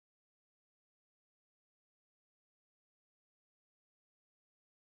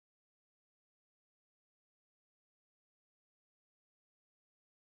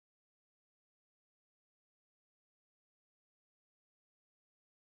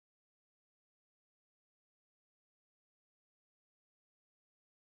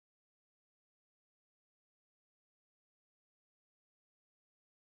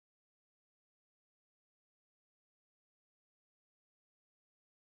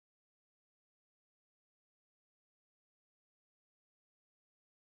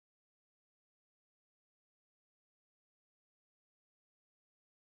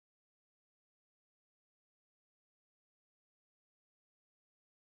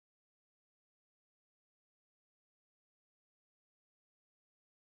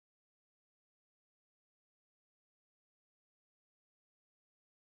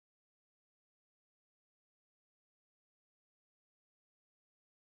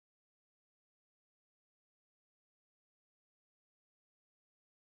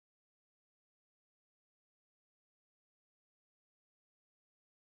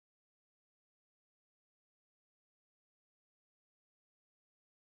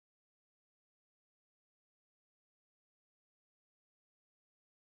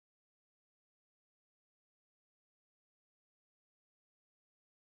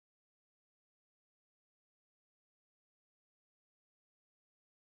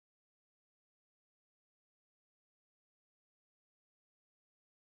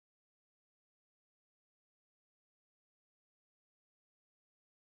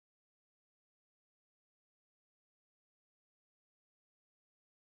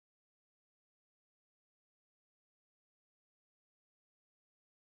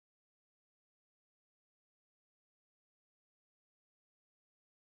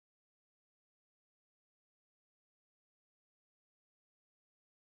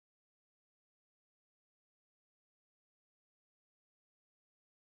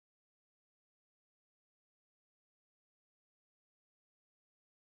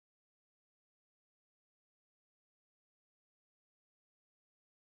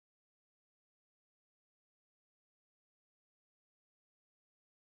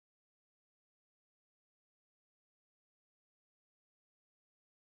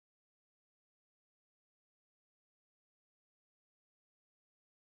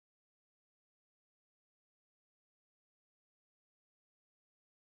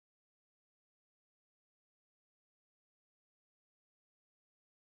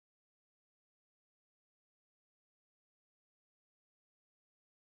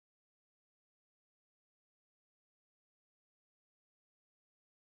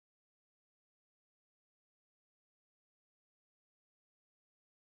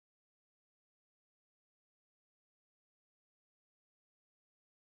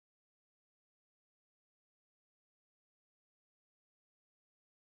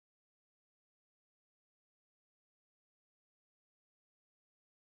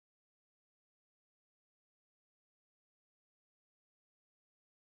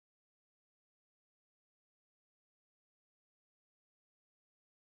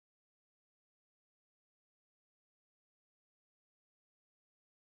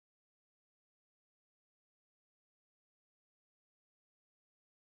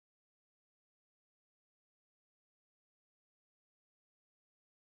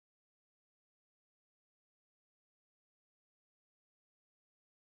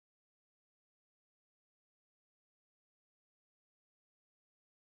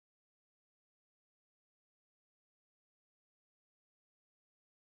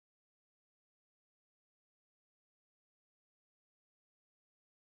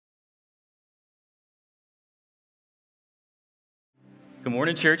Good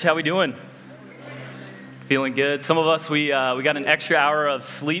morning, church. How we doing? Feeling good. Some of us, we got an extra hour of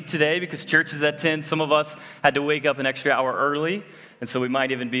sleep today because church is at 10. Some of us had to wake up an extra hour early, and so we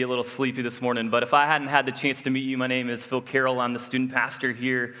might even be a little sleepy this morning. But if I hadn't had the chance to meet you, my name is Phil Carroll. I'm the student pastor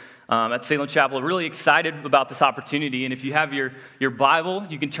here at Salem Chapel. Really excited about this opportunity. And if you have your Bible,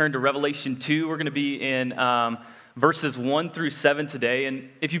 you can turn to Revelation 2. We're going to be in verses 1 through 7 today. And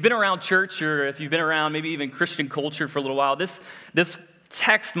if you've been around church or if you've been around maybe even Christian culture for a little while, this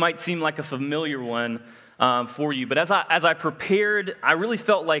text might seem like a familiar one for you. But as I prepared, I really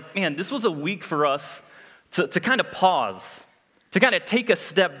felt like, man, this was a week for us to kind of pause, to kind of take a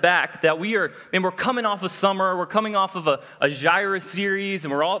step back, that we're coming off of summer, we're coming off of a Jireh series,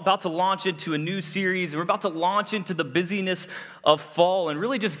 and we're all about to launch into a new series, and we're about to launch into the busyness of fall, and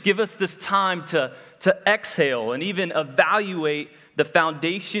really just give us this time to exhale and even evaluate the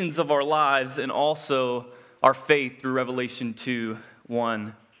foundations of our lives and also our faith through Revelation 2,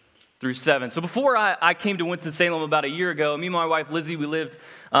 1 through 7. So before I came to Winston-Salem about a year ago, me and my wife Lizzie, we lived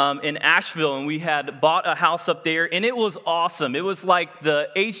in Asheville, and we had bought a house up there, and it was awesome. It was like the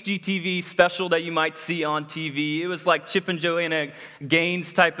HGTV special that you might see on TV. It was like Chip and Joanna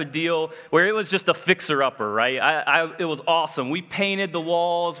Gaines type of deal, where it was just a fixer-upper, right? It was awesome. We painted the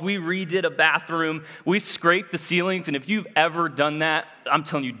walls, we redid a bathroom, we scraped the ceilings, and if you've ever done that, I'm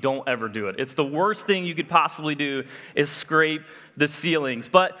telling you, don't ever do it. It's the worst thing you could possibly do is scrape the ceilings.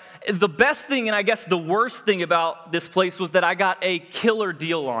 But the best thing, and I guess the worst thing about this place, was that I got a killer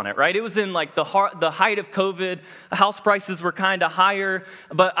deal on it, right? It was in like the height of COVID. House prices were kind of higher,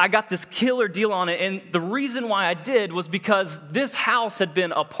 but I got this killer deal on it. And the reason why I did was because this house had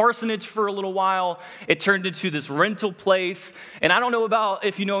been a parsonage for a little while. It turned into this rental place. And I don't know about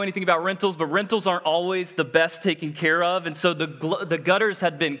if you know anything about rentals, but rentals aren't always the best taken care of. And so the gutters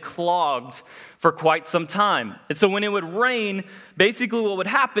had been clogged for quite some time. And so when it would rain, basically what would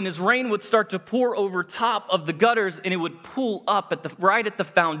happen is rain would start to pour over top of the gutters, and it would pool up right at the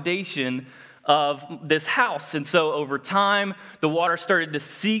foundation of this house. And so over time, the water started to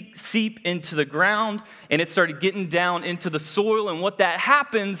seep into the ground, and it started getting down into the soil. And what that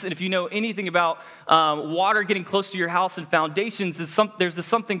happens, and if you know anything about water getting close to your house and foundations, there's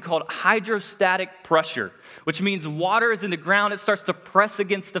something called hydrostatic pressure, which means water is in the ground, it starts to press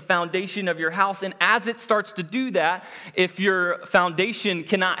against the foundation of your house. And as it starts to do that, if your foundation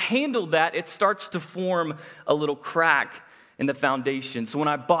cannot handle that, it starts to form a little crack in the foundation. So when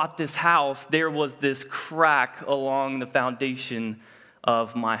I bought this house, there was this crack along the foundation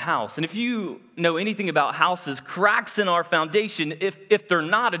of my house. And if you know anything about houses, cracks in our foundation, if they're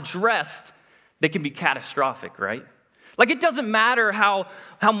not addressed, they can be catastrophic, right? Like, it doesn't matter how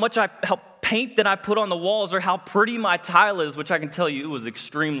paint that I put on the walls or how pretty my tile is, which I can tell you it was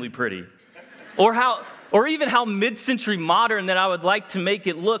extremely pretty, or even how mid-century modern that I would like to make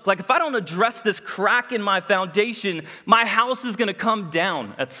it look. Like, if I don't address this crack in my foundation, my house is going to come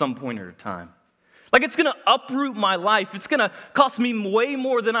down at some point in time. Like, it's going to uproot my life. It's going to cost me way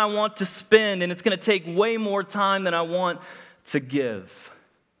more than I want to spend, and it's going to take way more time than I want to give.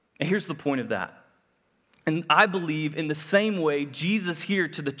 And here's the point of that. And I believe in the same way, Jesus here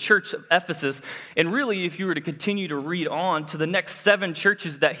to the church of Ephesus, and really if you were to continue to read on to the next 7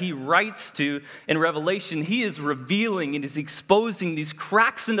 churches that he writes to in Revelation, he is revealing and is exposing these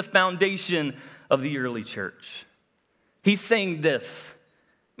cracks in the foundation of the early church. He's saying this,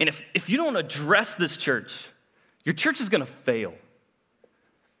 and if you don't address this church, your church is going to fail.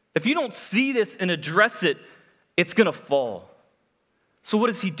 If you don't see this and address it, it's going to fall. So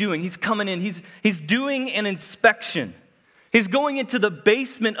what is he doing? He's coming in, he's doing an inspection. He's going into the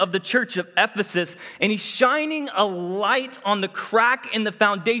basement of the church of Ephesus, and he's shining a light on the crack in the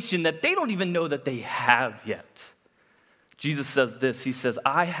foundation that they don't even know that they have yet. Jesus says this, he says,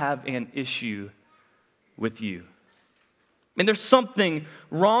 I have an issue with you. And there's something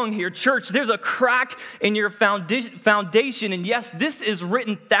wrong here. Church, there's a crack in your foundation. And yes, this is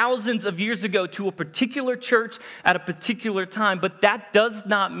written thousands of years ago to a particular church at a particular time. But that does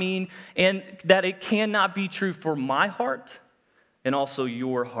not mean and that it cannot be true for my heart and also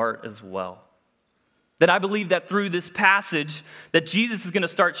your heart as well. That I believe that through this passage that Jesus is going to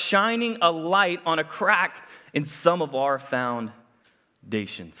start shining a light on a crack in some of our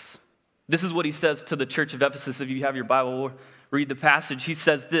foundations. This is what he says to the church of Ephesus. If you have your Bible, read the passage. He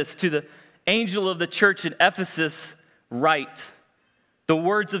says this, to the angel of the church in Ephesus, write the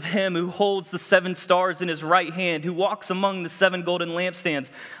words of him who holds the 7 stars in his right hand, who walks among the 7 golden lampstands.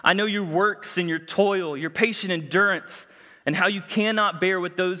 I know your works and your toil, your patient endurance, and how you cannot bear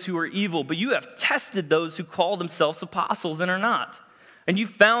with those who are evil, but you have tested those who call themselves apostles and are not, and you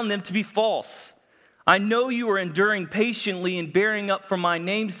found them to be false. I know you are enduring patiently and bearing up for my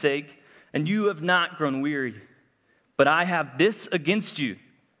name's sake, and you have not grown weary. But I have this against you,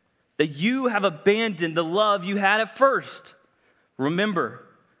 that you have abandoned the love you had at first. Remember,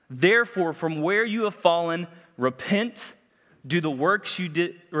 therefore, from where you have fallen, repent,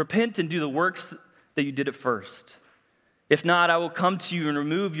 repent and do the works that you did at first. If not, I will come to you and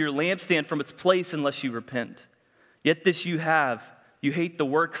remove your lampstand from its place unless you repent. Yet this you have. You hate the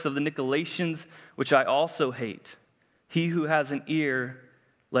works of the Nicolaitans, which I also hate. He who has an ear,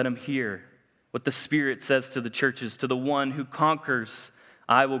 let him hear what the Spirit says to the churches. To the one who conquers,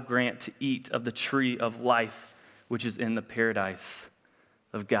 I will grant to eat of the tree of life, which is in the paradise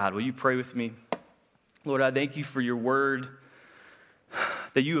of God. Will you pray with me? Lord, I thank you for your word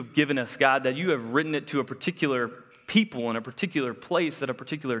that you have given us, God, that you have written it to a particular people in a particular place at a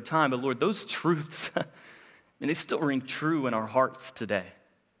particular time. But Lord, those truths, and they still ring true in our hearts today.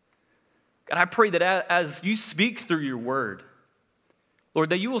 God, I pray that as you speak through your word, Lord,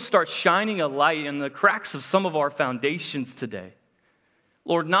 that you will start shining a light in the cracks of some of our foundations today.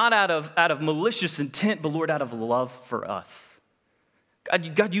 Lord, not out of malicious intent, but Lord, out of love for us.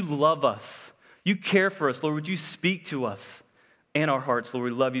 God, you love us. You care for us. Lord, would you speak to us and our hearts?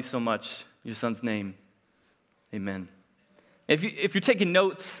 Lord, we love you so much. In your son's name, amen. If you're taking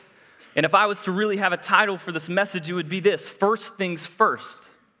notes, and if I was to really have a title for this message, it would be this: First Things First.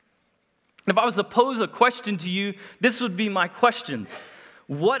 If I was to pose a question to you, this would be my questions.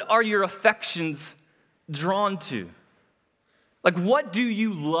 What are your affections drawn to? Like, what do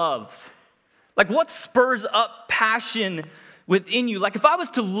you love? Like, what spurs up passion within you? Like, if I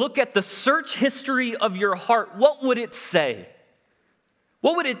was to look at the search history of your heart, what would it say?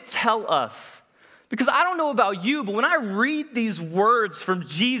 What would it tell us? Because I don't know about you, but when I read these words from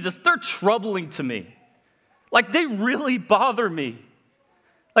Jesus, they're troubling to me. Like, they really bother me.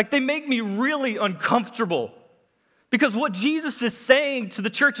 Like, they make me really uncomfortable. Because what Jesus is saying to the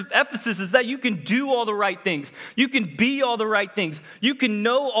church of Ephesus is that you can do all the right things. You can be all the right things. You can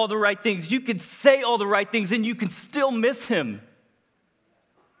know all the right things. You can say all the right things, and you can still miss him.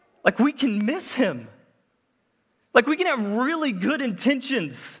 Like, we can miss him. Like, we can have really good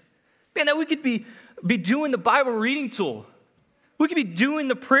intentions. Man, that we could be doing the Bible reading tool. We could be doing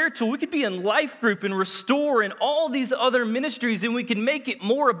the prayer tool. We could be in life group and restore and all these other ministries, and we can make it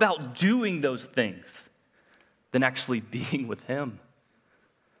more about doing those things than actually being with him.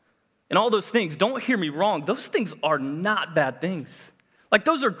 And all those things, don't hear me wrong, those things are not bad things. Like,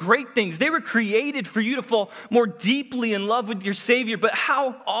 those are great things. They were created for you to fall more deeply in love with your Savior, but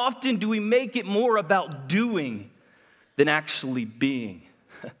how often do we make it more about doing than actually being?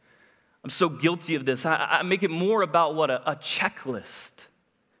 I'm so guilty of this. I make it more about what a checklist.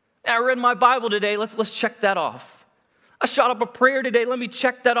 I read my Bible today, let's check that off. I shot up a prayer today, let me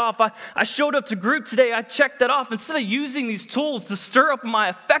check that off. I showed up to group today, I checked that off. Instead of using these tools to stir up my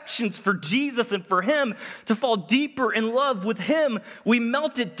affections for Jesus and for him, to fall deeper in love with him, we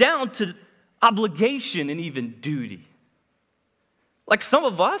melt it down to obligation and even duty. Like some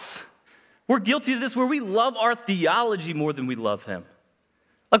of us, we're guilty of this where we love our theology more than we love him.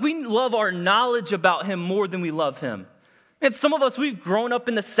 Like, we love our knowledge about him more than we love him. And some of us, we've grown up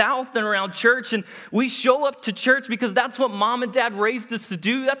in the South and around church, and we show up to church because that's what mom and dad raised us to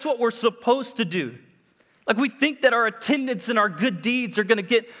do. That's what we're supposed to do. Like, we think that our attendance and our good deeds are going to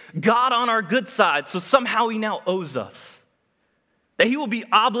get God on our good side, so somehow he now owes us. That he will be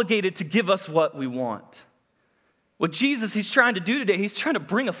obligated to give us what we want. What Jesus, he's trying to do today, he's trying to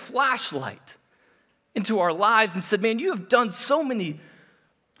bring a flashlight into our lives and said, man, you have done so many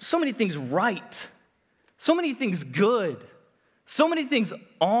things right, so many things good, so many things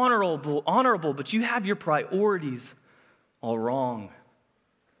honorable, but you have your priorities all wrong.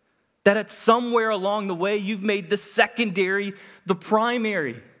 That at somewhere along the way, you've made the secondary the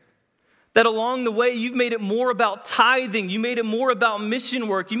primary. That along the way, you've made it more about tithing. You made it more about mission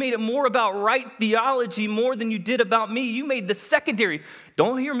work. You made it more about right theology more than you did about me. You made the secondary.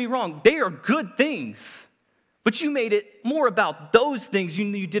 Don't hear me wrong. They are good things. But you made it more about those things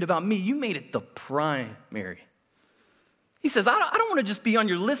you did about me. You made it the primary. He says, I don't want to just be on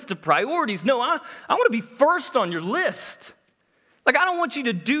your list of priorities. No, I want to be first on your list. Like, I don't want you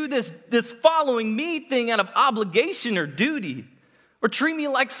to do this following me thing out of obligation or duty, or treat me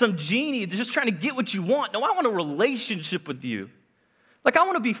like some genie that's just trying to get what you want. No, I want a relationship with you. Like, I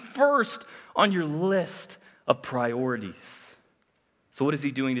want to be first on your list of priorities. So what is he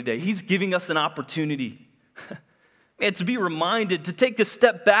doing today? He's giving us an opportunity, man, to be reminded, to take a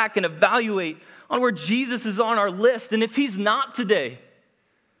step back and evaluate on where Jesus is on our list. And if he's not today,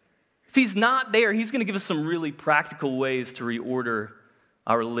 if he's not there, he's going to give us some really practical ways to reorder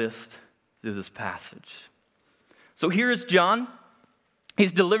our list through this passage. So here is John.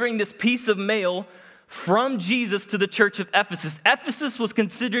 He's delivering this piece of mail from Jesus to the church of Ephesus. Ephesus was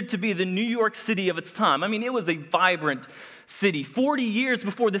considered to be the New York City of its time. I mean, it was a vibrant city. 40 years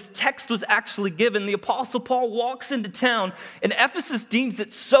before this text was actually given, the Apostle Paul walks into town, and Ephesus deems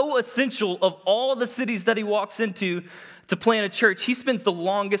it so essential of all the cities that he walks into to plant a church. He spends the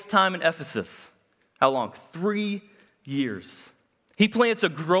longest time in Ephesus. How long? 3 years. He plants a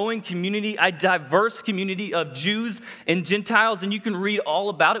growing community, a diverse community of Jews and Gentiles, and you can read all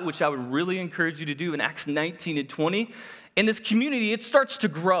about it, which I would really encourage you to do in Acts 19 and 20. In this community, it starts to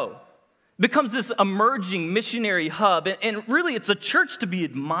grow. It becomes this emerging missionary hub, and really it's a church to be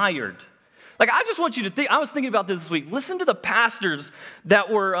admired. Like, I just want you to think, I was thinking about this week. Listen to the pastors that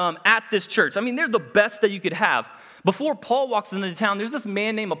were at this church. I mean, they're the best that you could have. Before Paul walks into town, there's this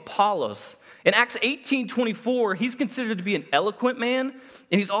man named Apollos. In Acts 18:24, he's considered to be an eloquent man,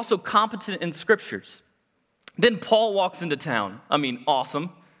 and he's also competent in scriptures. Then Paul walks into town. I mean,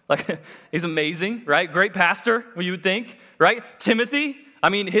 awesome. Like, he's amazing, right? Great pastor, what you would think, right? Timothy, I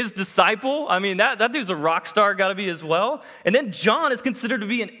mean, his disciple, I mean, that dude's a rock star, got to be as well. And then John is considered to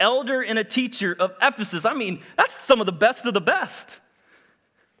be an elder and a teacher of Ephesus. I mean, that's some of the best of the best.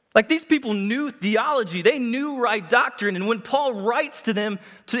 Like, these people knew theology. They knew right doctrine. And when Paul writes to them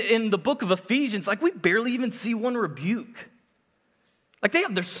in the book of Ephesians, like, we barely even see one rebuke. Like, they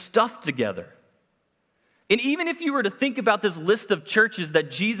have their stuff together. And even if you were to think about this list of churches that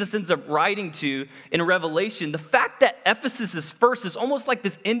Jesus ends up writing to in Revelation, the fact that Ephesus is first is almost like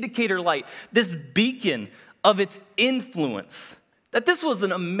this indicator light, this beacon of its influence. That this was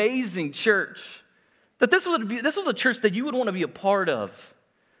an amazing church. That this was a church that you would want to be a part of.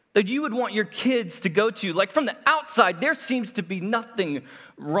 That you would want your kids to go to. Like, from the outside, there seems to be nothing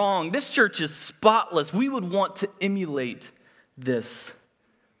wrong. This church is spotless. We would want to emulate this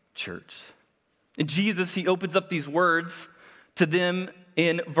church. And Jesus, he opens up these words to them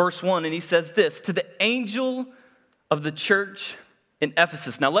in verse 1, and he says this, to the angel of the church in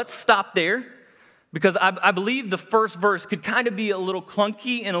Ephesus. Now, let's stop there, because I believe the first verse could kind of be a little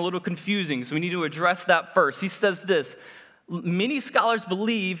clunky and a little confusing, so we need to address that first. He says this, many scholars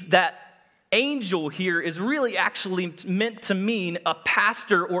believe that angel here is really actually meant to mean a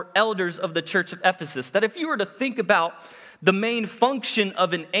pastor or elders of the church of Ephesus. That if you were to think about the main function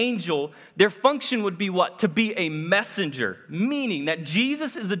of an angel, their function would be what? To be a messenger, meaning that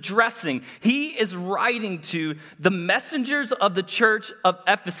Jesus is addressing, he is writing to the messengers of the church of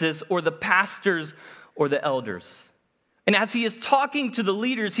Ephesus or the pastors or the elders. And as he is talking to the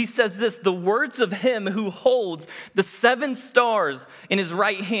leaders, he says this, the words of him who holds the 7 stars in his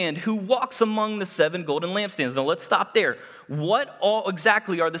right hand, who walks among the 7 golden lampstands. Now let's stop there. What all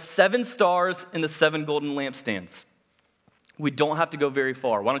exactly are the 7 stars and the 7 golden lampstands? We don't have to go very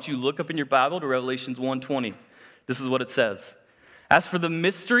far. Why don't you look up in your Bible to Revelations 1:20. This is what it says. As for the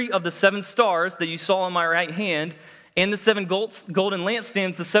mystery of the 7 stars that you saw in my right hand and the 7 golden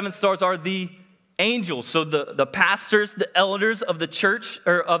lampstands, the 7 stars are the angels. So the pastors, the elders of the church,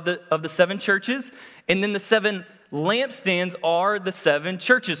 or of the 7 churches, and then the 7 lampstands are the 7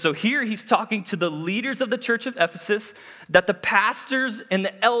 churches. So here he's talking to the leaders of the church of Ephesus, that the pastors and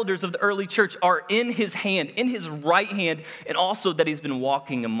the elders of the early church are in his hand, in his right hand, and also that he's been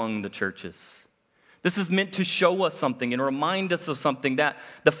walking among the churches. This is meant to show us something and remind us of something, that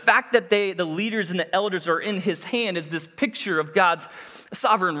the fact that the leaders and the elders are in his hand is this picture of God's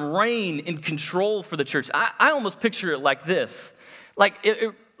sovereign reign and control for the church. I almost picture it like this.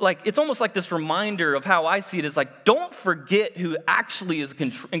 It's almost like this reminder of how I see it is like, don't forget who actually is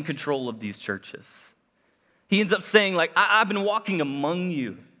in control of these churches. He ends up saying, like, I've been walking among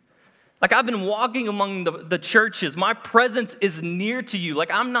you. Like, I've been walking among the churches. My presence is near to you. Like,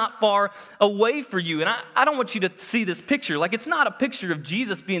 I'm not far away for you. And I don't want you to see this picture. Like, it's not a picture of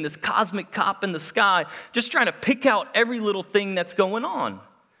Jesus being this cosmic cop in the sky, just trying to pick out every little thing that's going on.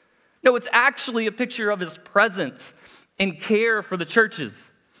 No, it's actually a picture of his presence and care for the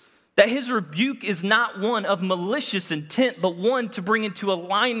churches. That his rebuke is not one of malicious intent, but one to bring into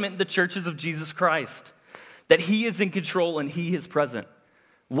alignment the churches of Jesus Christ. That he is in control and he is present.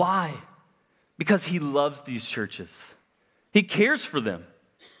 Why? Because he loves these churches. He cares for them.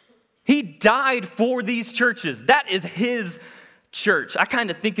 He died for these churches. That is his church. I kind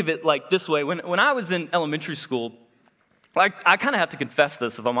of think of it like this way. When I was in elementary school, I kind of have to confess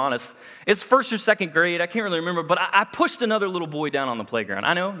this, if I'm honest. It's 1st or 2nd grade. I can't really remember, but I pushed another little boy down on the playground.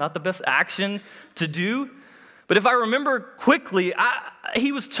 I know, not the best action to do, but if I remember quickly,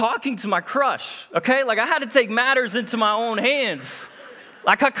 he was talking to my crush, okay? Like, I had to take matters into my own hands.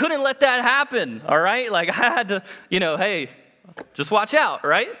 Like, I couldn't let that happen, all right? Like, I had to, hey, just watch out,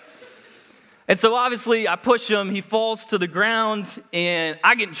 right? And so obviously I push him, he falls to the ground, and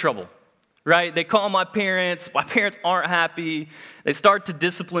I get in trouble, right? They call my parents aren't happy. They start to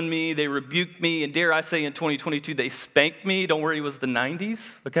discipline me, they rebuke me, and dare I say in 2022, they spanked me. Don't worry, it was the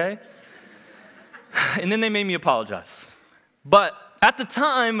 90s, okay? And then they made me apologize. But at the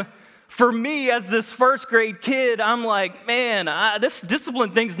time, for me as this first grade kid, I'm like, man, this discipline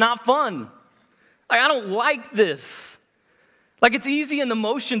thing's not fun. Like, I don't like this. Like, it's easy in the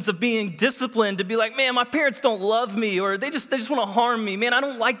motions of being disciplined to be like, man, my parents don't love me, or they just want to harm me. Man, I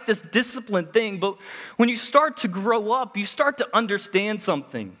don't like this discipline thing. But when you start to grow up, you start to understand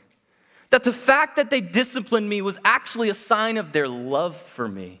something. That the fact that they disciplined me was actually a sign of their love for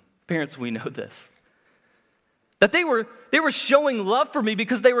me. Parents, we know this. That they were showing love for me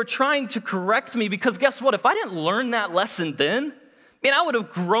because they were trying to correct me. Because guess what? If I didn't learn that lesson then, man, I would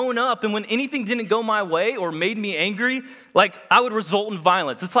have grown up, and when anything didn't go my way or made me angry, like, I would result in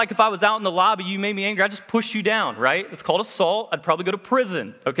violence. It's like if I was out in the lobby, you made me angry, I'd just push you down, right? It's called assault. I'd probably go to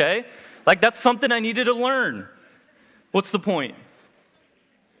prison, okay? Like, that's something I needed to learn. What's the point?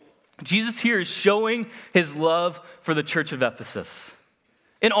 Jesus here is showing his love for the church of Ephesus,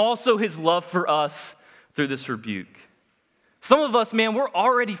 and also his love for us through this rebuke. Some of us, man, we're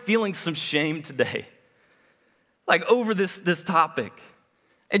already feeling some shame today, like, over this topic.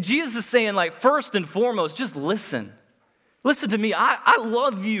 And Jesus is saying, like, first and foremost, just listen. Listen to me. I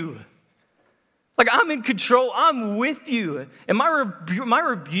love you. Like, I'm in control. I'm with you. And my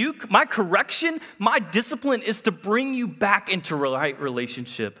rebuke, my correction, my discipline is to bring you back into right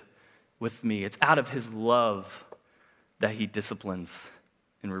relationship with me. It's out of his love that he disciplines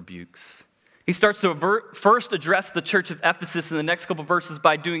and rebukes. He starts to first address the church of Ephesus in the next couple verses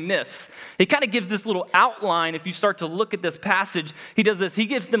by doing this. He kind of gives this little outline. If you start to look at this passage, he does this. He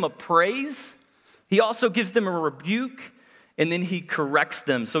gives them a praise. He also gives them a rebuke, and then he corrects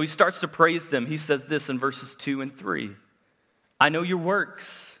them. So he starts to praise them. He says this in verses 2 and 3. I know your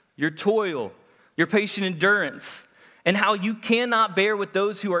works, your toil, your patient endurance, and how you cannot bear with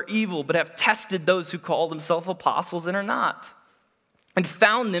those who are evil, but have tested those who call themselves apostles and are not, and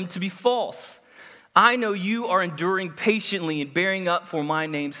found them to be false. I know you are enduring patiently and bearing up for my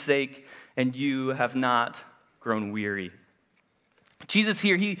name's sake, and you have not grown weary. Jesus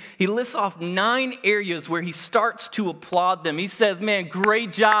here, he lists off 9 areas where he starts to applaud them. He says, man,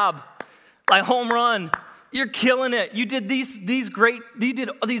 great job. Like, home run. You're killing it. You did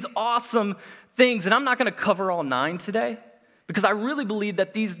these awesome things. And I'm not going to cover all 9 today, because I really believe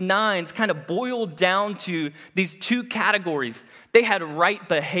that these 9s kind of boil down to these 2 categories. They had right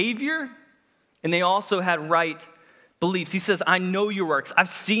behavior, and they also had right beliefs. He says, I know your works.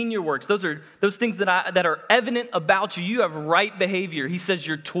 I've seen your works. Those are those things that are evident about you. You have right behavior. He says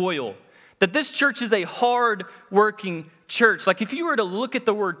your toil. That this church is a hard-working church. Like, if you were to look at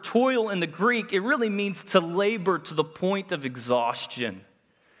the word toil in the Greek, it really means to labor to the point of exhaustion.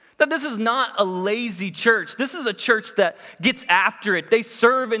 That this is not a lazy church. This is a church that gets after it. They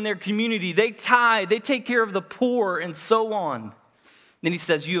serve in their community. They tithe. They take care of the poor, and so on. Then he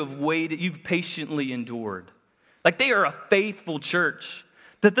says, you have waited. You've patiently endured. Like, they are a faithful church.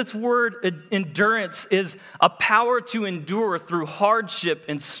 That this word endurance is a power to endure through hardship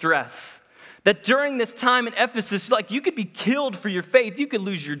and stress. That during this time in Ephesus, like, you could be killed for your faith. You could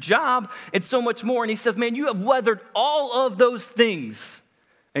lose your job and so much more. And he says, man, you have weathered all of those things,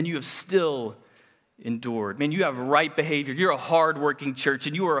 and you have still endured. Man, you have right behavior. You're a hardworking church,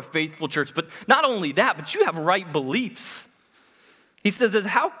 and you are a faithful church. But not only that, but you have right beliefs. He says,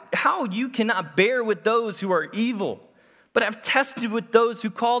 how you cannot bear with those who are evil, but have tested with those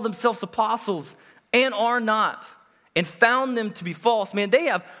who call themselves apostles and are not, and found them to be false. Man, they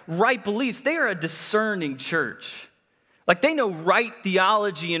have right beliefs. They are a discerning church. Like, they know right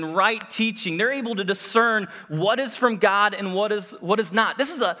theology and right teaching. They're able to discern what is from God and what is not. This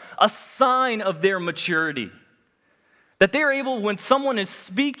is a sign of their maturity. That they're able, when someone is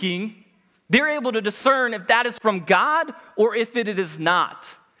speaking, they're able to discern if that is from God or if it is not.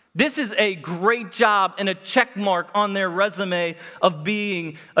 This is a great job and a check mark on their resume of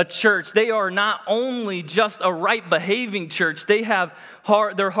being a church. They are not only just a right-behaving church. They're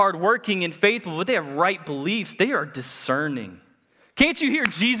hardworking and faithful, but they have right beliefs. They are discerning. Can't you hear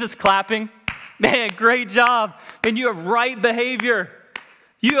Jesus clapping? Man, great job. And you have right behavior.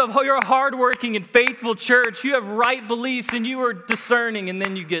 You're a hardworking and faithful church. You have right beliefs, and you are discerning. And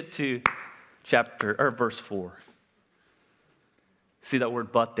then you get to verse 4. See that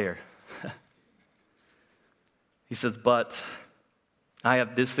word but there? He says, but I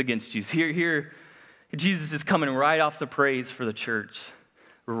have this against you. Here, Jesus is coming right off the praise for the church,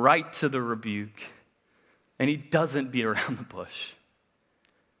 right to the rebuke, and he doesn't beat around the bush.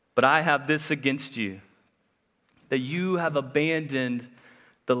 But I have this against you, that you have abandoned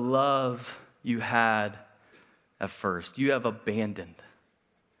the love you had at first. You have abandoned.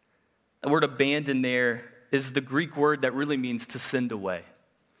 The word abandon there is the Greek word that really means to send away.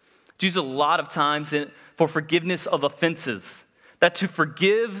 It's used a lot of times for forgiveness of offenses. That to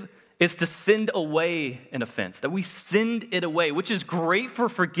forgive is to send away an offense, that we send it away, which is great for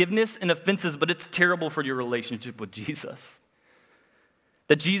forgiveness and offenses, but it's terrible for your relationship with Jesus.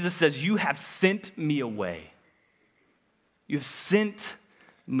 That Jesus says, you have sent me away. You have sent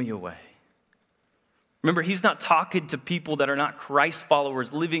me away. Remember, he's not talking to people that are not Christ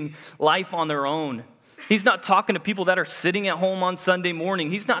followers, living life on their own. He's not talking to people that are sitting at home on Sunday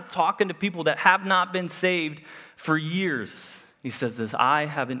morning. He's not talking to people that have not been saved for years. He says this, I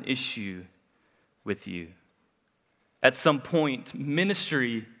have an issue with you. At some point,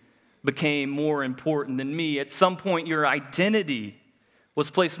 ministry became more important than me. At some point, your identity was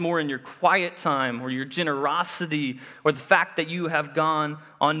placed more in your quiet time or your generosity or the fact that you have gone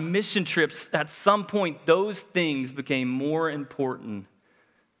on mission trips. At some point, those things became more important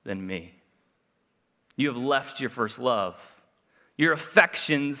than me. You have left your first love. Your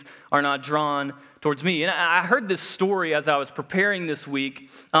affections are not drawn towards me. And I heard this story as I was preparing this week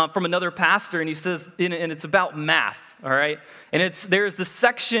from another pastor, and he says, and it's about math, all right? And there's this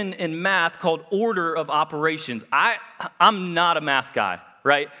section in math called order of operations. I'm not a math guy,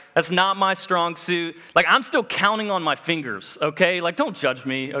 right? That's not my strong suit. Like, I'm still counting on my fingers, okay? Like, don't judge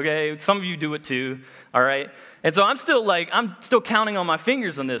me, okay? Some of you do it too, all right? And so I'm still counting on my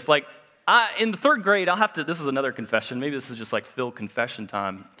fingers on this. Like, in the third grade, this is another confession. Maybe this is just like Phil confession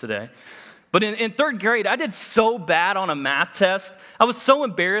time today. But in third grade, I did so bad on a math test. I was so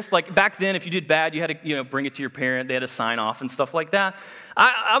embarrassed. Like back then, if you did bad, you had to bring it to your parent. They had to sign off and stuff like that.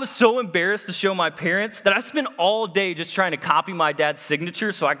 I was so embarrassed to show my parents that I spent all day just trying to copy my dad's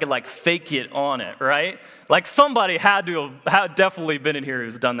signature so I could like fake it on it, right? Like somebody had definitely been in here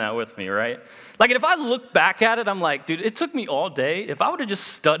who's done that with me, right? Like, and if I look back at it, I'm like, dude, it took me all day. If I would have just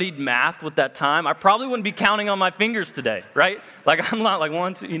studied math with that time, I probably wouldn't be counting on my fingers today, right? Like, I'm not like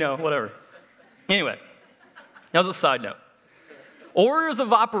 1, 2, whatever. Anyway, that was a side note. Orders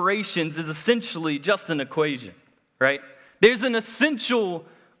of operations is essentially just an equation, right? There's an essential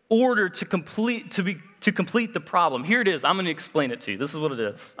order to complete the problem. Here it is. I'm going to explain it to you. This is what it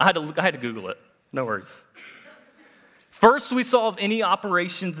is. I had to Google it. No worries. First, we solve any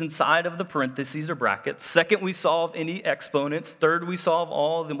operations inside of the parentheses or brackets. Second, we solve any exponents. Third, we solve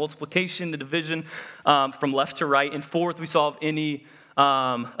all the multiplication, the division from left to right. And fourth, we solve any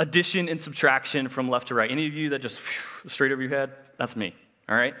addition and subtraction from left to right. Any of you that just straight over your head? That's me,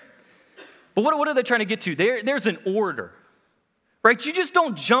 all right? But what are they trying to get to? There's an order, right? You just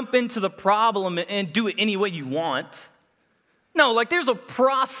don't jump into the problem and do it any way you want. No, like there's a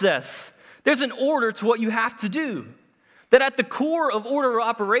process. There's an order to what you have to do. That at the core of order of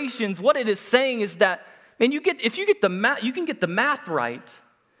operations, what it is saying is that, man, if you get the math, you can get the math right,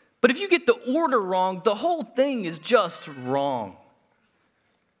 but if you get the order wrong, the whole thing is just wrong.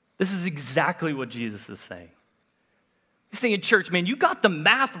 This is exactly what Jesus is saying. He's saying in church, man, you got the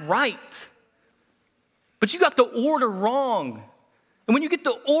math right, but you got the order wrong. And when you get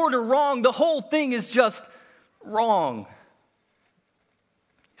the order wrong, the whole thing is just wrong.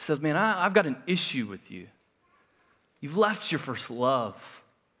 He says, man, I've got an issue with you. You've left your first love.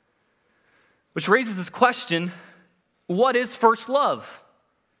 Which raises this question, what is first love?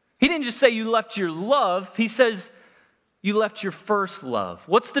 He didn't just say you left your love, he says you left your first love.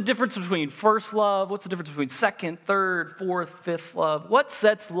 What's the difference between first love? What's the difference between second, third, fourth, fifth love? What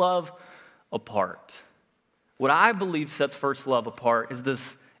sets love apart? What I believe sets first love apart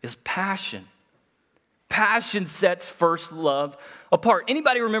is passion. Passion sets first love apart.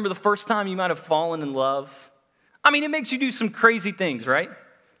 Anybody remember the first time you might have fallen in love? I mean, it makes you do some crazy things, right?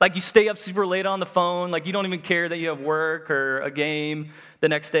 Like you stay up super late on the phone, like you don't even care that you have work or a game the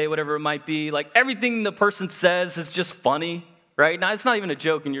next day, whatever it might be. Like everything the person says is just funny, right? Now, it's not even a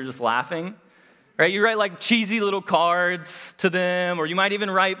joke and you're just laughing, right? You write like cheesy little cards to them, or you might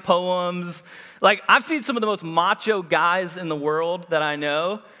even write poems. Like I've seen some of the most macho guys in the world that I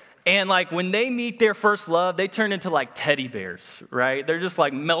know, and like when they meet their first love, they turn into like teddy bears, right? They're just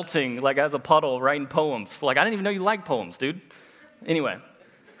like melting like as a puddle writing poems. Like I didn't even know you liked poems, dude. Anyway.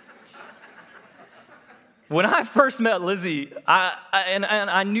 When I first met Lizzie,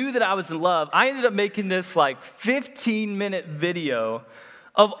 I knew that I was in love, I ended up making this like 15-minute video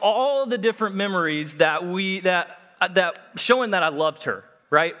of all the different memories that showing that I loved her.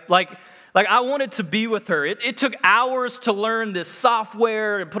 right? Like I wanted to be with her. It took hours to learn this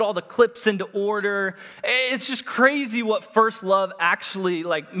software and put all the clips into order. It's just crazy what first love actually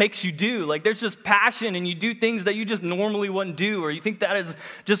makes you do. Like there's just passion and you do things that you just normally wouldn't do, or you think that is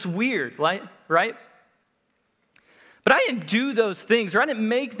just weird, right? But I didn't do those things, or I didn't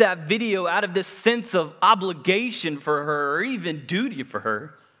make that video out of this sense of obligation for her or even duty for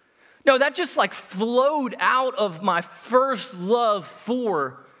her. No, that just flowed out of my first love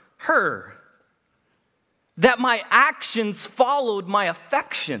for her. That my actions followed my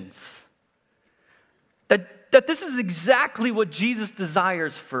affections. That this is exactly what Jesus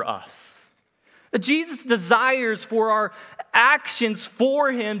desires for us. That Jesus desires for our actions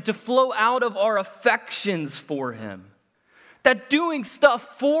for him to flow out of our affections for him. That doing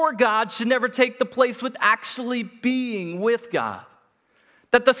stuff for God should never take the place with actually being with God.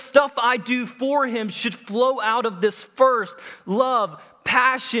 That the stuff I do for him should flow out of this first love,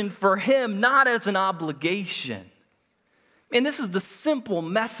 passion for him, not as an obligation. And this is the simple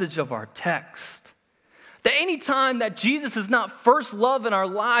message of our text. That any time that Jesus is not first love in our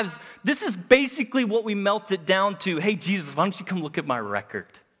lives, this is basically what we melt it down to. Hey, Jesus, why don't you come look at my record?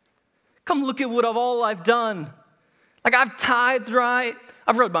 Come look at what all I've done. I've tithed right.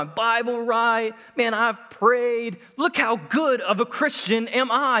 I've read my Bible right. Man, I've prayed. Look how good of a Christian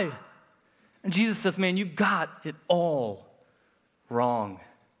am I. And Jesus says, man, you got it all wrong.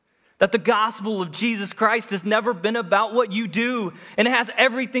 That the gospel of Jesus Christ has never been about what you do, and it has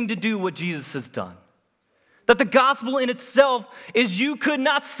everything to do with what Jesus has done. That the gospel in itself is you could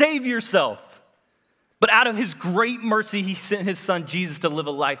not save yourself. But out of his great mercy, he sent his son Jesus to live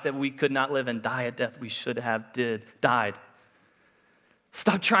a life that we could not live and die a death we should have died.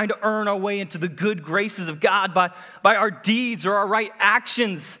 Stop trying to earn our way into the good graces of God by our deeds or our right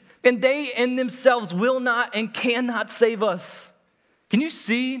actions. And they in themselves will not and cannot save us. Can you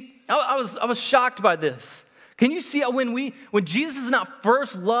see? I was shocked by this. Can you see how when Jesus is not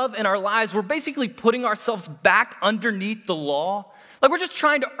first love in our lives, we're basically putting ourselves back underneath the law? We're just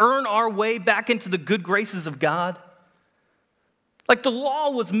trying to earn our way back into the good graces of God. The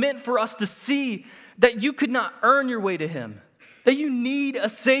law was meant for us to see that you could not earn your way to him, that you need a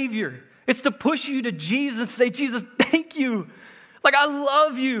Savior. It's to push you to Jesus and say, Jesus, thank you. I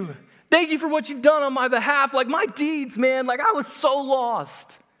love you. Thank you for what you've done on my behalf. My deeds, man, I was so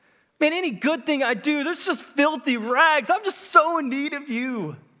lost. Man, any good thing I do, there's just filthy rags. I'm just so in need of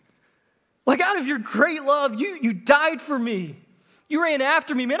you. Out of your great love, you died for me. You ran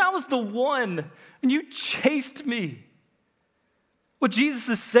after me, man. I was the one, and you chased me. What Jesus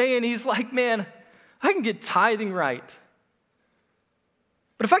is saying, he's like, man, I can get tithing right.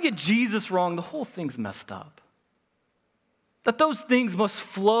 But if I get Jesus wrong, the whole thing's messed up. That those things must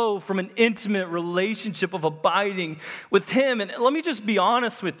flow from an intimate relationship of abiding with him. And let me just be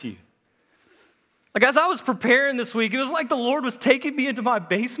honest with you. As I was preparing this week, it was like the Lord was taking me into my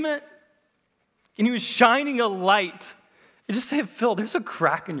basement, and he was shining a light. And just say, Phil, there's a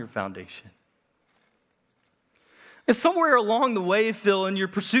crack in your foundation. And somewhere along the way, Phil, in your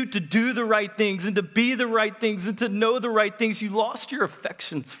pursuit to do the right things and to be the right things and to know the right things, you lost your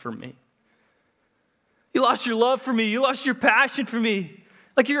affections for me. You lost your love for me. You lost your passion for me.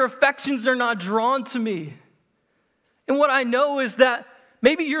 Your affections are not drawn to me. And what I know is that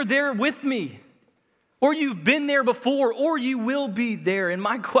maybe you're there with me, or you've been there before, or you will be there. And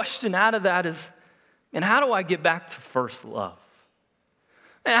my question out of that is, and how do I get back to first love?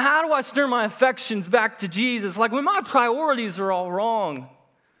 And how do I stir my affections back to Jesus? When my priorities are all wrong.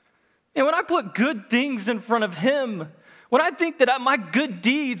 And when I put good things in front of him, when I think that my good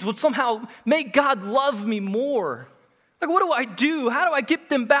deeds would somehow make God love me more. What do I do? How do I get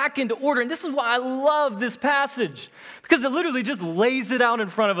them back into order? And this is why I love this passage, because it literally just lays it out in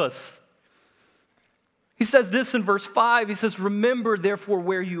front of us. He says this in verse 5. He says, remember therefore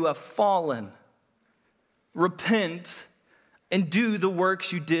where you have fallen. Repent and do the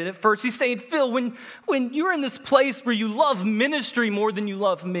works you did at first. He's saying, Phil, when you're in this place where you love ministry more than you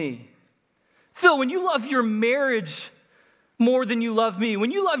love me, Phil, when you love your marriage more than you love me,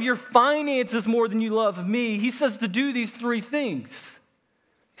 when you love your finances more than you love me, he says to do these three things.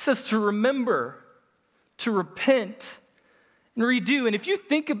 He says to remember, to repent, and redo. And if you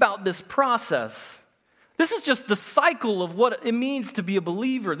think about this process, this is just the cycle of what it means to be a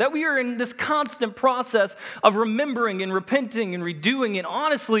believer, that we are in this constant process of remembering and repenting and redoing. And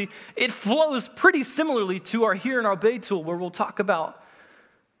honestly, it flows pretty similarly to our Hear and Obey tool, where we'll talk about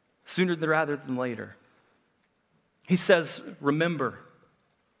sooner rather than later. He says, remember.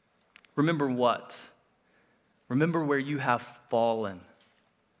 Remember what? Remember where you have fallen.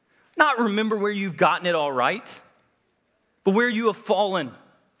 Not remember where you've gotten it all right, but where you have fallen.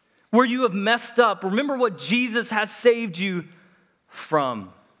 where you have messed up. Remember what Jesus has saved you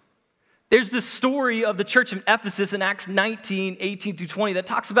from. There's this story of the church in Ephesus in Acts 19, 18 through 20 that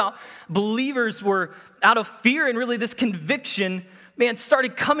talks about believers were out of fear and really this conviction,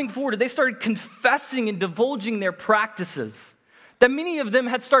 started coming forward. They started confessing and divulging their practices. That many of them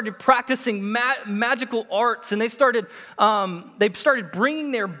had started practicing magical arts, and they started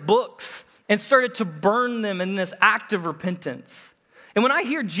bringing their books and started to burn them in this act of repentance. And when I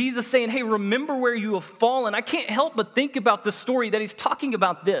hear Jesus saying, hey, remember where you have fallen, I can't help but think about the story that he's talking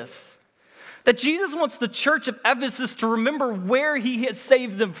about this. That Jesus wants the church of Ephesus to remember where he has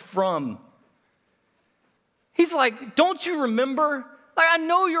saved them from. He's like, don't you remember? Like, I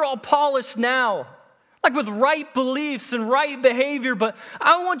know you're all polished now, like with right beliefs and right behavior, but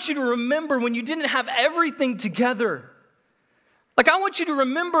I want you to remember when you didn't have everything together. Like, I want you to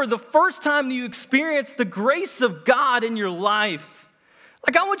remember the first time that you experienced the grace of God in your life.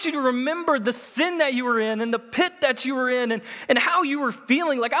 Like, I want you to remember the sin that you were in and the pit that you were in and how you were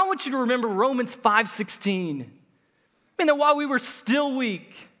feeling. Like, I want you to remember Romans 5:16. That while we were still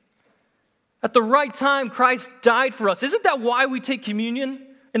weak, at the right time, Christ died for us. Isn't that why we take communion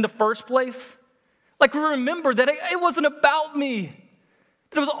in the first place? Like, we remember that it wasn't about me.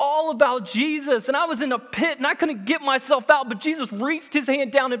 That it was all about Jesus. And I was in a pit and I couldn't get myself out, but Jesus reached his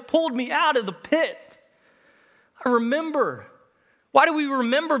hand down and pulled me out of the pit. I remember. Why do we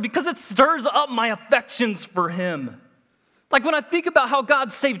remember? Because it stirs up my affections for him. Like when I think about how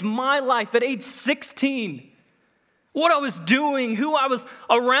God saved my life at age 16, what I was doing, who I was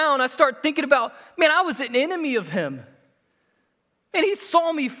around, I start thinking about, I was an enemy of him. And he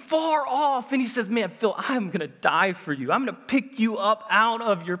saw me far off and he says, Phil, I'm going to die for you. I'm going to pick you up out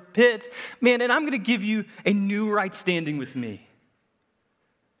of your pit, and I'm going to give you a new right standing with me.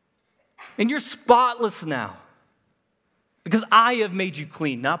 And you're spotless now. Because I have made you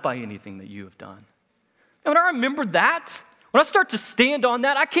clean, not by anything that you have done. And when I remember that, when I start to stand on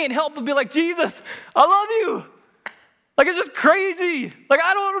that, I can't help but be like, Jesus, I love you. Like, it's just crazy. Like,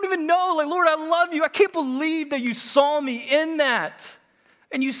 I don't even know. Like, Lord, I love you. I can't believe that you saw me in that.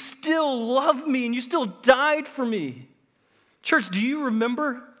 And you still love me and you still died for me. Church, do you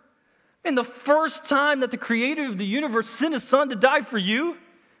remember? The first time that the creator of the universe sent his son to die for you?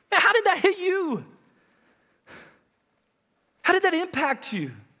 How did that hit you? How did that impact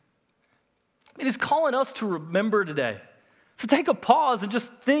you? He's calling us to remember today. So take a pause and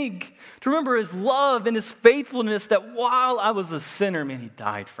just think, to remember his love and his faithfulness, that while I was a sinner, he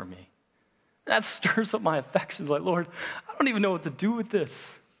died for me. That stirs up my affections. Like, Lord, I don't even know what to do with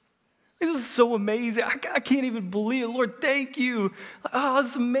this. This is so amazing. I can't even believe it. Lord, thank you. Oh,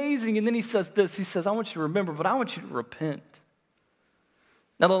 this is amazing. And then he says this. He says, I want you to remember, but I want you to repent.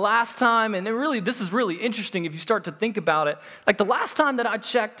 Now, the last time, and this is really interesting if you start to think about it, like the last time that I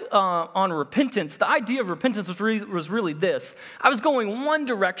checked on repentance, the idea of repentance was really this. I was going one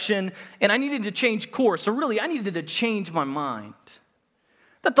direction, and I needed to change course. So really, I needed to change my mind.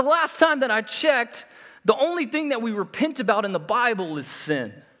 That the last time that I checked, the only thing that we repent about in the Bible is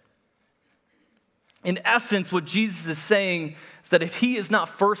sin. In essence, what Jesus is saying is that if he is not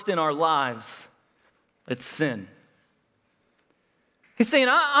first in our lives, it's sin. He's saying,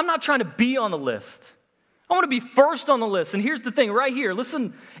 I'm not trying to be on the list. I want to be first on the list. And here's the thing right here.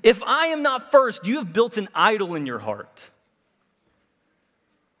 Listen, if I am not first, you have built an idol in your heart.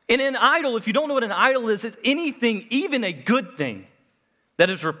 And an idol, if you don't know what an idol is, it's anything, even a good thing, that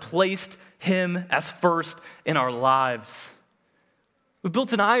has replaced him as first in our lives. We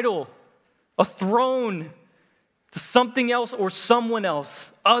built an idol, a throne, to something else or someone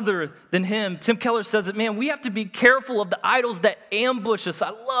else other than him. Tim Keller says that, we have to be careful of the idols that ambush us.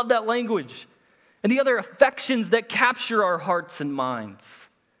 I love that language. And the other affections that capture our hearts and minds.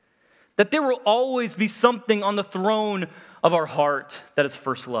 That there will always be something on the throne of our heart that is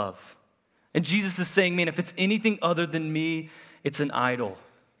first love. And Jesus is saying, if it's anything other than me, it's an idol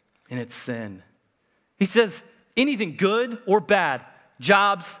and it's sin. He says anything good or bad,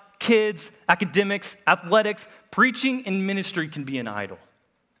 jobs, kids, academics, athletics, preaching, and ministry can be an idol.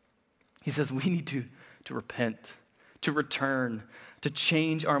 He says we need to repent, to return, to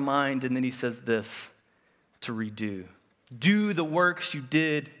change our mind. And then he says this, to redo. Do the works you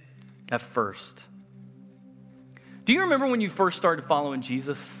did at first. Do you remember when you first started following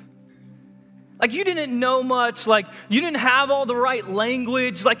Jesus? Like, you didn't know much. Like, you didn't have all the right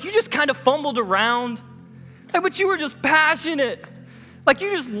language. Like, you just kind of fumbled around. Like, but you were just passionate. Like,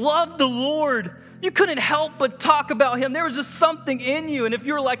 you just loved the Lord. You couldn't help but talk about him. There was just something in you. And if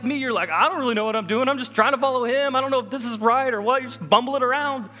you're like me, you're like, I don't really know what I'm doing. I'm just trying to follow him. I don't know if this is right or what. You're just bumbling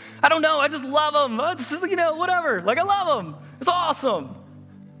around. I don't know. I just love him. It's just, whatever. Like, I love him. It's awesome.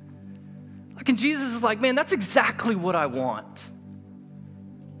 Like, and Jesus is like, man, that's exactly what I want.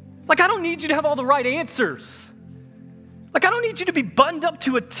 Like, I don't need you to have all the right answers. Like, I don't need you to be buttoned up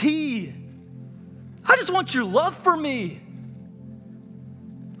to a T. I just want your love for me.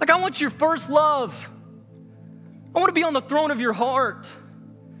 Like, I want your first love. I want to be on the throne of your heart.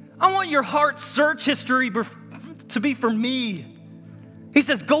 I want your heart search history to be for me. He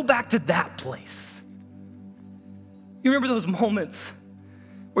says, go back to that place. You remember those moments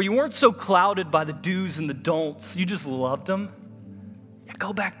where you weren't so clouded by the do's and the don'ts, you just loved them? Yeah,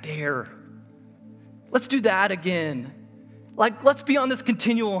 go back there. Let's do that again. Like, let's be on this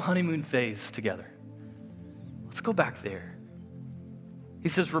continual honeymoon phase together. Let's go back there. He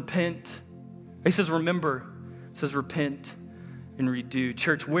says, repent. He says, remember. He says, repent and redo.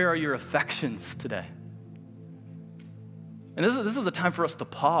 Church, where are your affections today? And this is a time for us to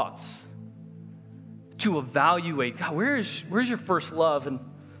pause, to evaluate, God, where's your first love? And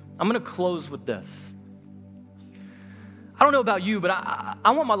I'm going to close with this. I don't know about you, but I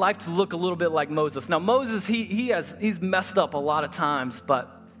want my life to look a little bit like Moses. Now, Moses, he's messed up a lot of times,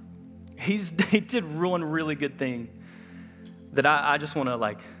 but he did one really good thing that I just want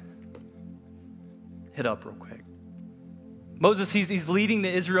to hit up real quick. Moses, he's leading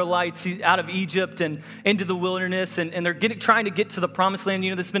the Israelites out of Egypt and into the wilderness, and they're trying to get to the promised land.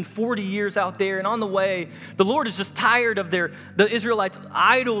 You know, it's been 40 years out there, and on the way, the Lord is just tired of the Israelites'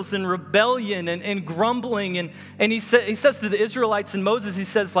 idols and rebellion and grumbling. And he says to the Israelites and Moses, he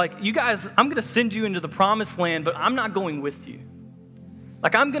says, like, you guys, I'm going to send you into the promised land, but I'm not going with you.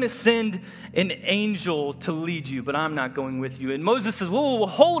 Like, I'm going to send an angel to lead you, but I'm not going with you. And Moses says, whoa,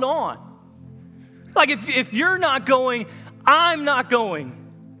 hold on. Like, if you're not going, I'm not going.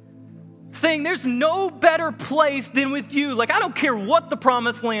 Saying there's no better place than with you. Like, I don't care what the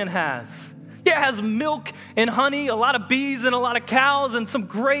promised land has. Yeah, it has milk and honey, a lot of bees and a lot of cows and some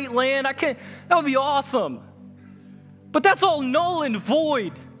great land. That would be awesome. But that's all null and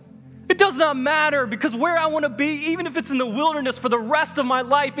void. It does not matter, because where I want to be, even if it's in the wilderness for the rest of my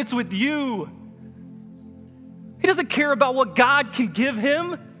life, it's with you. He doesn't care about what God can give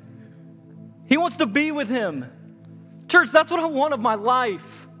him. He wants to be with him. Church, that's what I want of my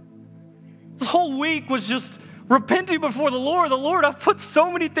life. This whole week was just repenting before the Lord. The Lord, I've put so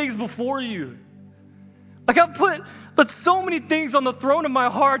many things before you. Like, I've put so many things on the throne of my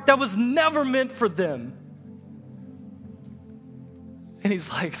heart that was never meant for them. And he's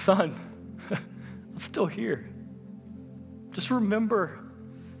like, son, I'm still here. Just remember,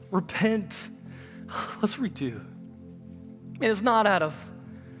 repent. Let's redo. And it's not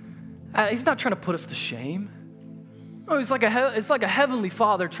he's not trying to put us to shame. Oh, it's like a heavenly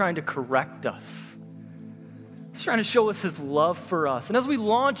Father trying to correct us. He's trying to show us his love for us. And as we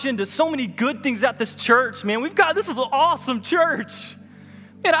launch into so many good things at this church, man, this is an awesome church.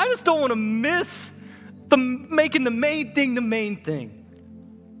 Man, I just don't want to miss making the main thing the main thing.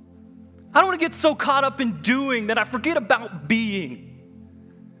 I don't want to get so caught up in doing that I forget about being.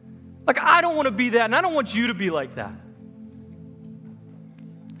 Like, I don't want to be that, and I don't want you to be like that.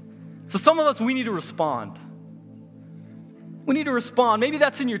 So some of us, we need to respond. We need to respond. Maybe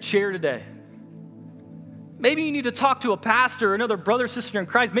that's in your chair today. Maybe you need to talk to a pastor or another brother or sister in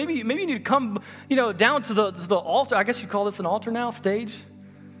Christ. Maybe you need to come, down to the altar. I guess you call this an altar now, stage.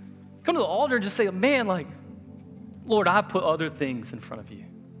 Come to the altar and just say, man, like, Lord, I put other things in front of you.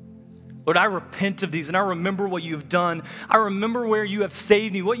 Lord, I repent of these, and I remember what you have done. I remember where you have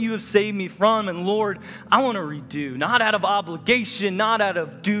saved me, what you have saved me from. And Lord, I want to redo, not out of obligation, not out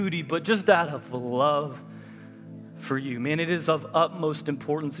of duty, but just out of love for you. Man, it is of utmost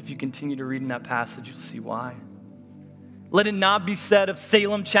importance. If you continue to read in that passage, you'll see why. Let it not be said of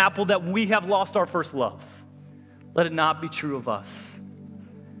Salem Chapel that we have lost our first love. Let it not be true of us.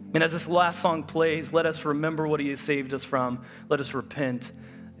 And as this last song plays, let us remember what he has saved us from. Let us repent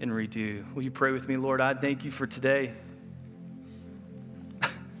and redo. Will you pray with me? Lord, I thank you for today.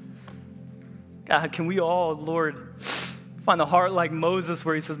 God, can we all, Lord, find the heart like Moses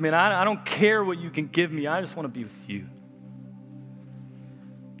where he says, man, I don't care what you can give me. I just want to be with you.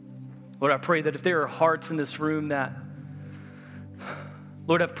 Lord, I pray that if there are hearts in this room that,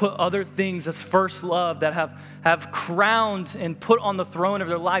 Lord, have put other things as first love, that have crowned and put on the throne of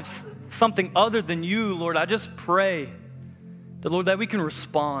their lives something other than you, Lord, I just pray that, Lord, that we can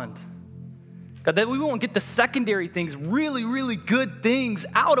respond. God, that we won't get the secondary things, really, really good things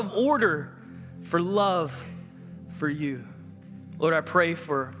out of order for love for you. Lord, I pray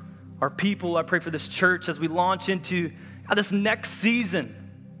for our people. I pray for this church as we launch into this next season.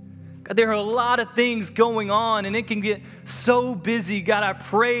 God, there are a lot of things going on, and it can get so busy. God, I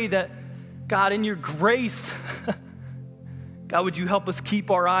pray that, God, in your grace, God, would you help us keep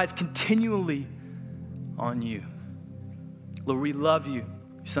our eyes continually on you? Lord, we love you.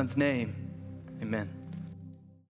 In your son's name, amen.